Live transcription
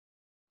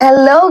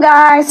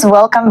guys!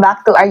 Welcome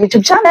back to our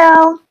YouTube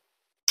channel,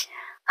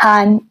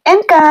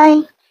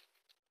 Han&Kay.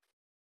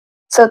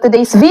 So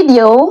today's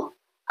video,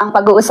 ang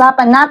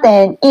pag-uusapan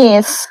natin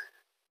is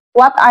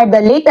what are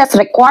the latest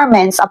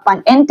requirements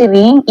upon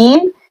entering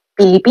in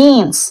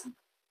Philippines.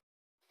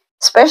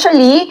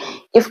 Especially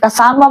if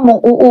kasama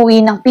mong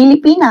uuwi ng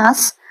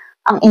Pilipinas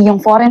ang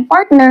iyong foreign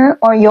partner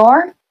or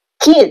your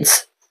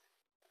kids.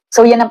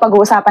 So yan ang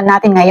pag-uusapan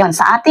natin ngayon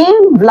sa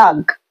ating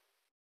vlog.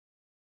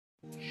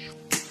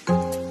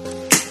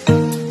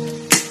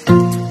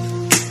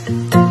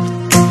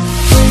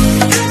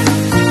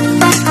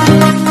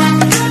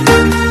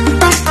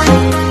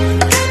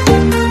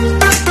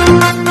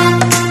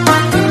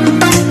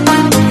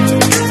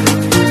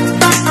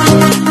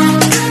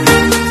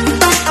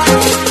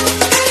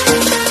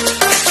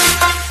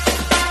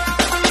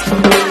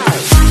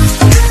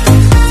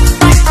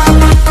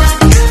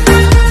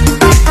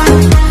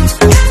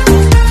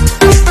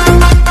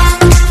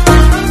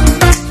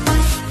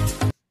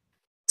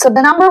 So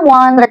the number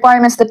one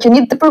requirements that you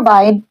need to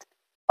provide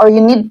or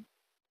you need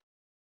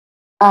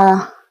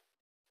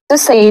to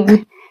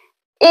save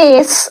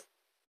is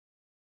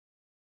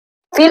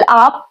fill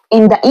up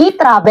in the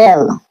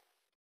e-travel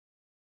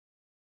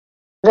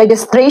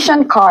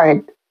registration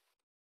card.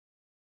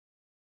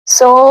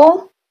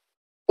 So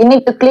you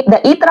need to click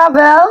the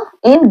e-travel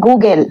in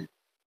Google.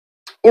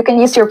 You can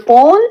use your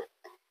phone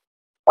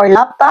or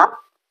laptop,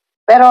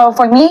 pero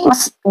for me,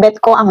 mas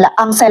bet ko ang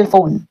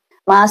cellphone.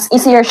 Mas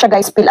easier siya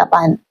guys fill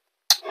upan.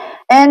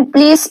 And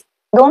please,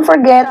 don't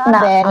forget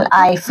na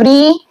ay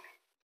free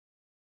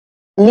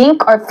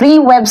link or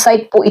free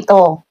website po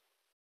ito.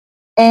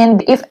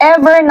 And if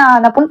ever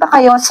na napunta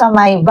kayo sa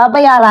may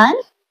babayaran,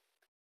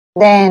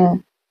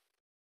 then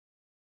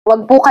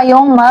wag po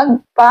kayong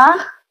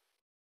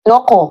magpa-loko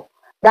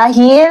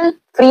dahil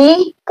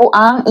free po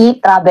ang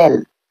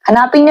e-travel.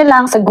 Hanapin nyo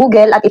lang sa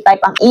Google at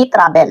i-type ang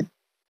e-travel.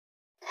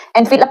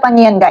 And fill upan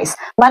niyo yan guys.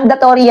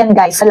 Mandatory yan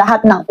guys sa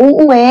lahat ng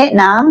uuwi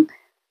ng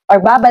or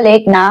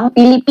babalik ng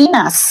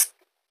Pilipinas.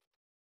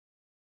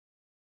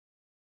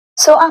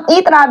 So ang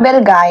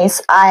e-travel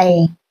guys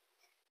ay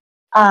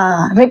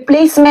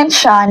replacement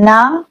siya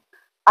ng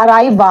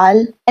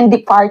arrival and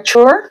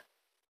departure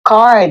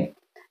card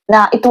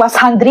na it was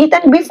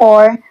handwritten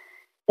before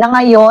na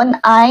ngayon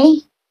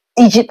ay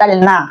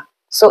digital na.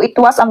 So it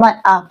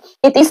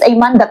is a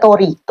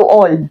mandatory to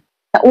all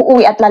na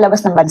uuwi at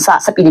lalabas ng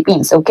bansa sa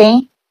Philippines,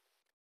 okay?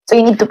 So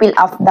you need to fill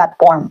out that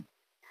form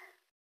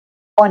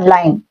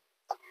online.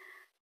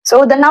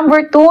 So the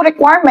number two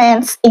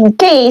requirements in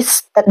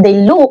case that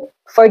they look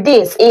for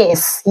this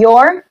is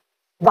you're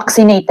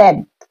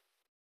vaccinated.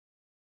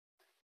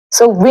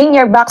 So bring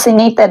your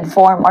vaccinated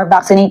form or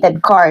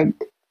vaccinated card.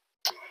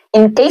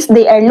 In case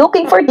they are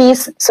looking for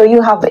this, so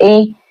you have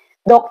a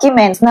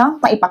document na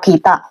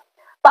maipakita.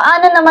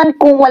 Paano naman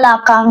kung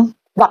wala kang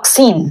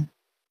vaccine?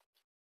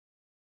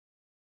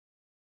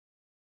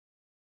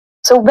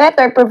 So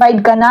better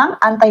provide ka ng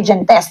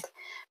antigen test.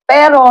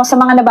 Pero sa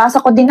mga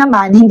nabasa ko din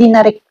naman, hindi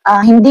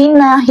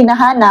na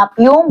hinahanap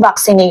yung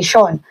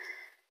vaccination.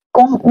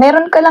 Kung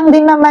meron ka lang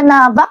din naman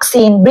na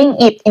vaccine, bring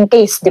it in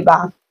case, di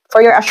ba? For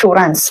your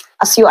assurance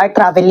as you are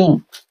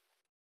traveling.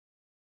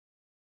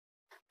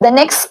 The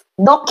next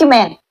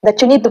document that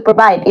you need to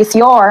provide is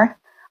your,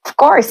 of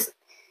course.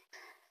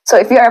 So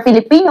if you are a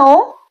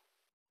Filipino,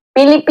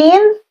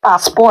 Philippine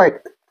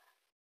passport.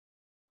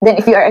 Then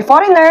if you are a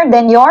foreigner,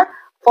 then your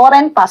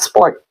foreign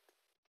passport.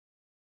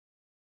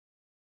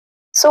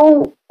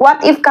 So,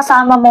 what if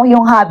kasama mo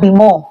yung hubby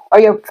mo or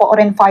your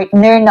foreign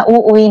partner na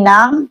uuwi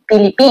ng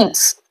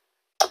Philippines?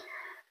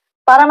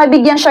 Para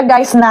mabigyan siya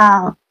guys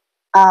ng,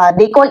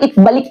 they call it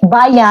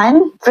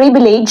balikbayan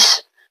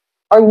privilege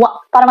or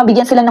para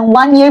mabigyan sila ng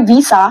 1-year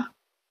visa,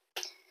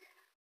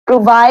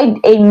 provide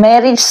a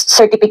marriage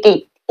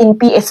certificate in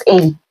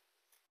PSA.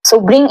 So,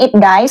 bring it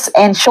guys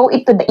and show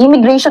it to the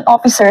immigration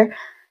officer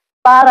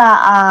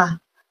para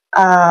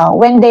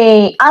when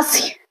they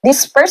ask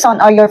this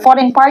person or your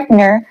foreign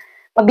partner,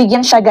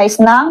 mabigyan siya guys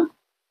ng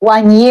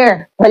 1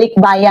 year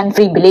balikbayan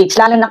privilege,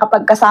 lalo na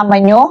kapag kasama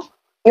nyo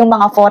yung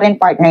mga foreign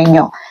partner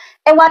nyo.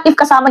 And what if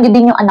kasama nyo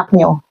din yung anak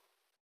nyo,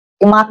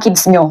 yung mga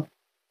kids nyo?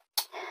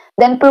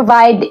 Then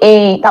provide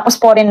tapos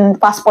foreign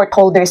passport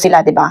holder sila,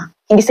 di ba?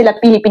 Hindi sila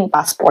Philippine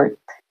passport.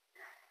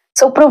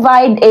 So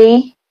provide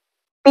a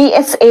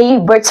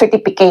PSA birth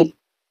certificate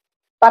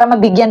para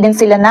mabigyan din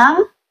sila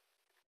ng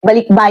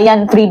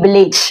balikbayan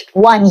privilege,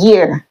 1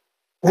 year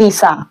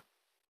visa.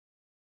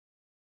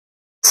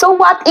 So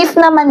what if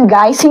naman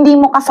guys, hindi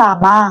mo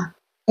kasama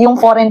yung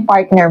foreign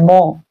partner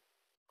mo?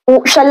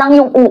 Siya lang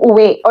yung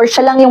uuwi or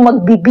siya lang yung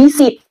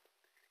magbibisit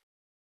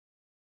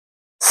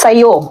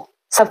sa'yo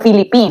sa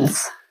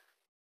Philippines.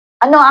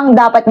 Ano ang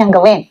dapat niyang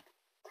gawin?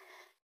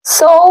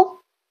 So,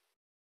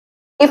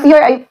 if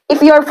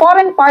your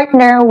foreign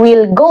partner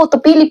will go to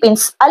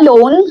Philippines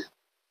alone,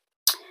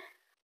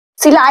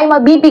 sila ay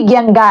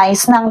mabibigyan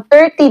guys ng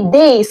 30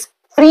 days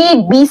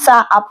free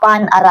visa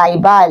upon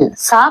arrival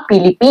sa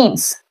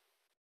Philippines.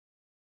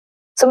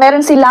 So meron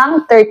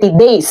silang 30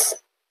 days.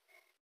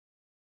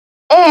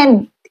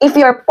 And if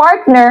your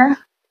partner,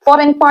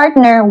 foreign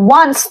partner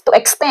wants to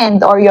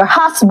extend, or your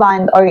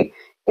husband or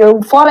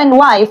your foreign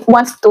wife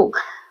wants to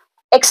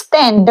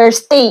extend their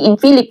stay in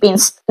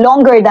Philippines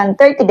longer than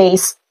 30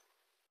 days,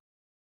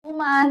 2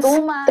 months,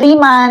 3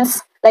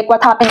 months, like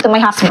what happened to my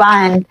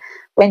husband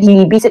when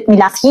he visited me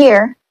last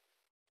year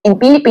in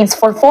Philippines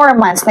for 4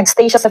 months.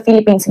 Nagstay siya sa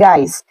Philippines,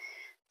 guys.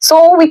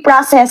 So, we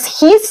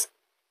process his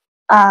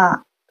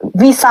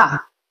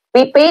visa.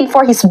 We paid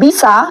for his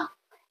visa,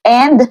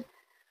 and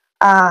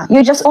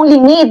you just only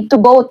need to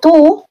go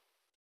to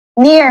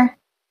near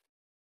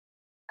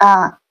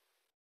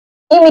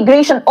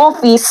immigration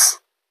office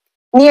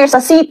near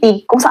sa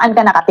city kung saan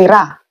ka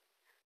nakatira.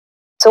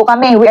 So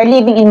kami, we are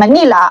living in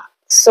Manila,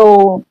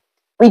 so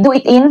we do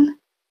it in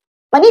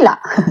Manila.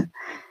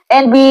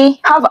 And we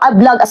have a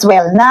blog as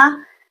well na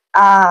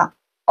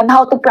on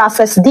how to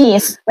process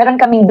this. Meron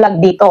kaming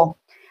blog dito.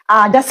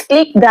 Just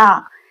click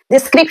the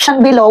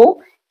description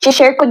below.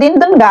 I-share ko din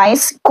dun,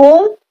 guys,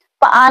 kung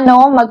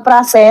paano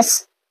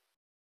mag-process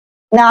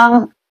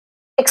ng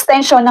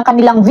extension ng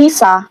kanilang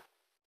visa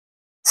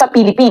sa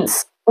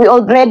Philippines. We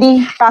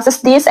already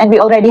processed this and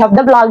we already have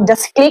the blog.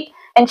 Just click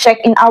and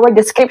check in our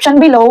description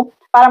below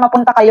para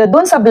mapunta kayo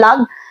dun sa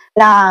blog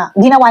na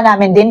ginawa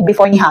namin din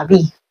before ni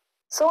Javi.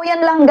 So, yan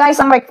lang, guys,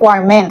 ang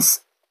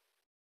requirements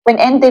when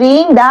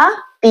entering the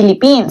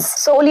Philippines.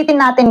 So, ulitin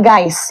natin,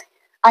 guys.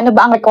 Ano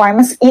ba ang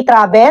requirements?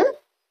 E-travel.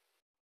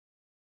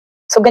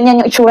 So,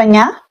 ganyan yung itsura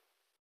niya.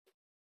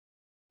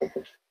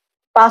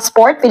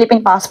 Passport,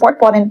 Philippine passport,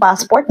 foreign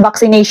passport,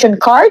 vaccination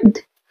card.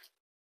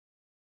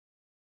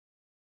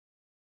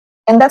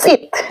 And that's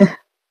it.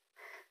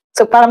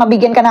 So, para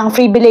mabigyan ka ng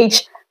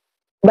privilege,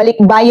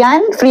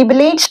 balikbayan,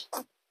 privilege,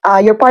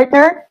 your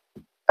partner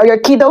or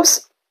your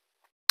kiddos,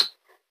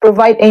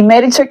 provide a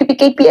marriage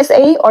certificate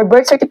PSA or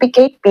birth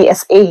certificate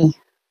PSA.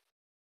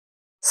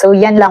 So,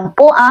 yan lang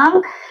po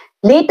ang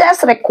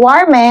latest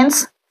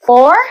requirements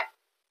for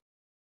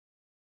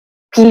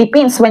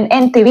Philippines when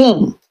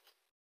entering.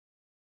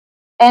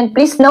 And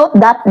please note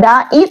that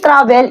the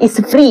e-travel is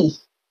free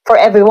for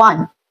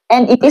everyone.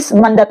 And it is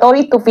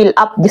mandatory to fill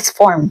up this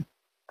form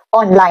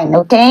online,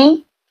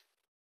 okay?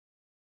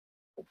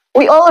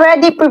 We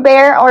already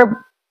prepare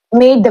or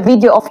made the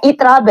video of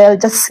e-travel.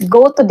 Just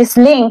go to this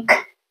link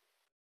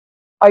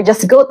or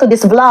just go to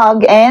this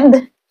vlog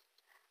and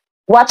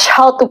watch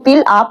how to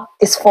fill up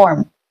this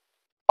form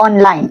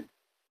online.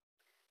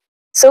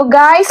 So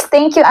guys,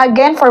 thank you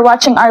again for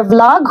watching our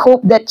vlog.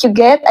 Hope that you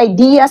get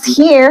ideas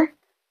here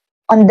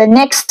on the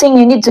next thing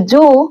you need to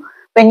do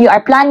when you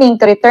are planning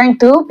to return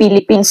to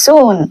Philippines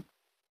soon.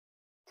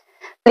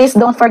 Please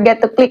don't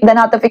forget to click the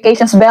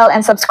notifications bell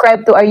and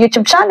subscribe to our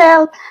YouTube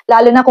channel.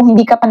 Lalo na kung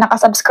hindi ka pa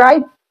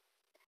nakasubscribe,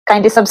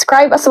 kindly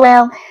subscribe as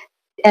well.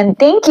 And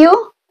thank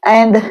you.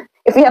 And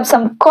if you have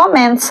some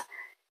comments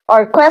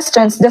or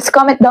questions, just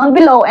comment down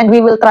below and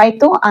we will try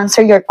to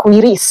answer your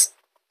queries.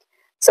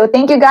 So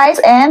thank you, guys,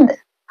 and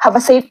have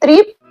a safe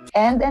trip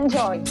and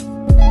enjoy.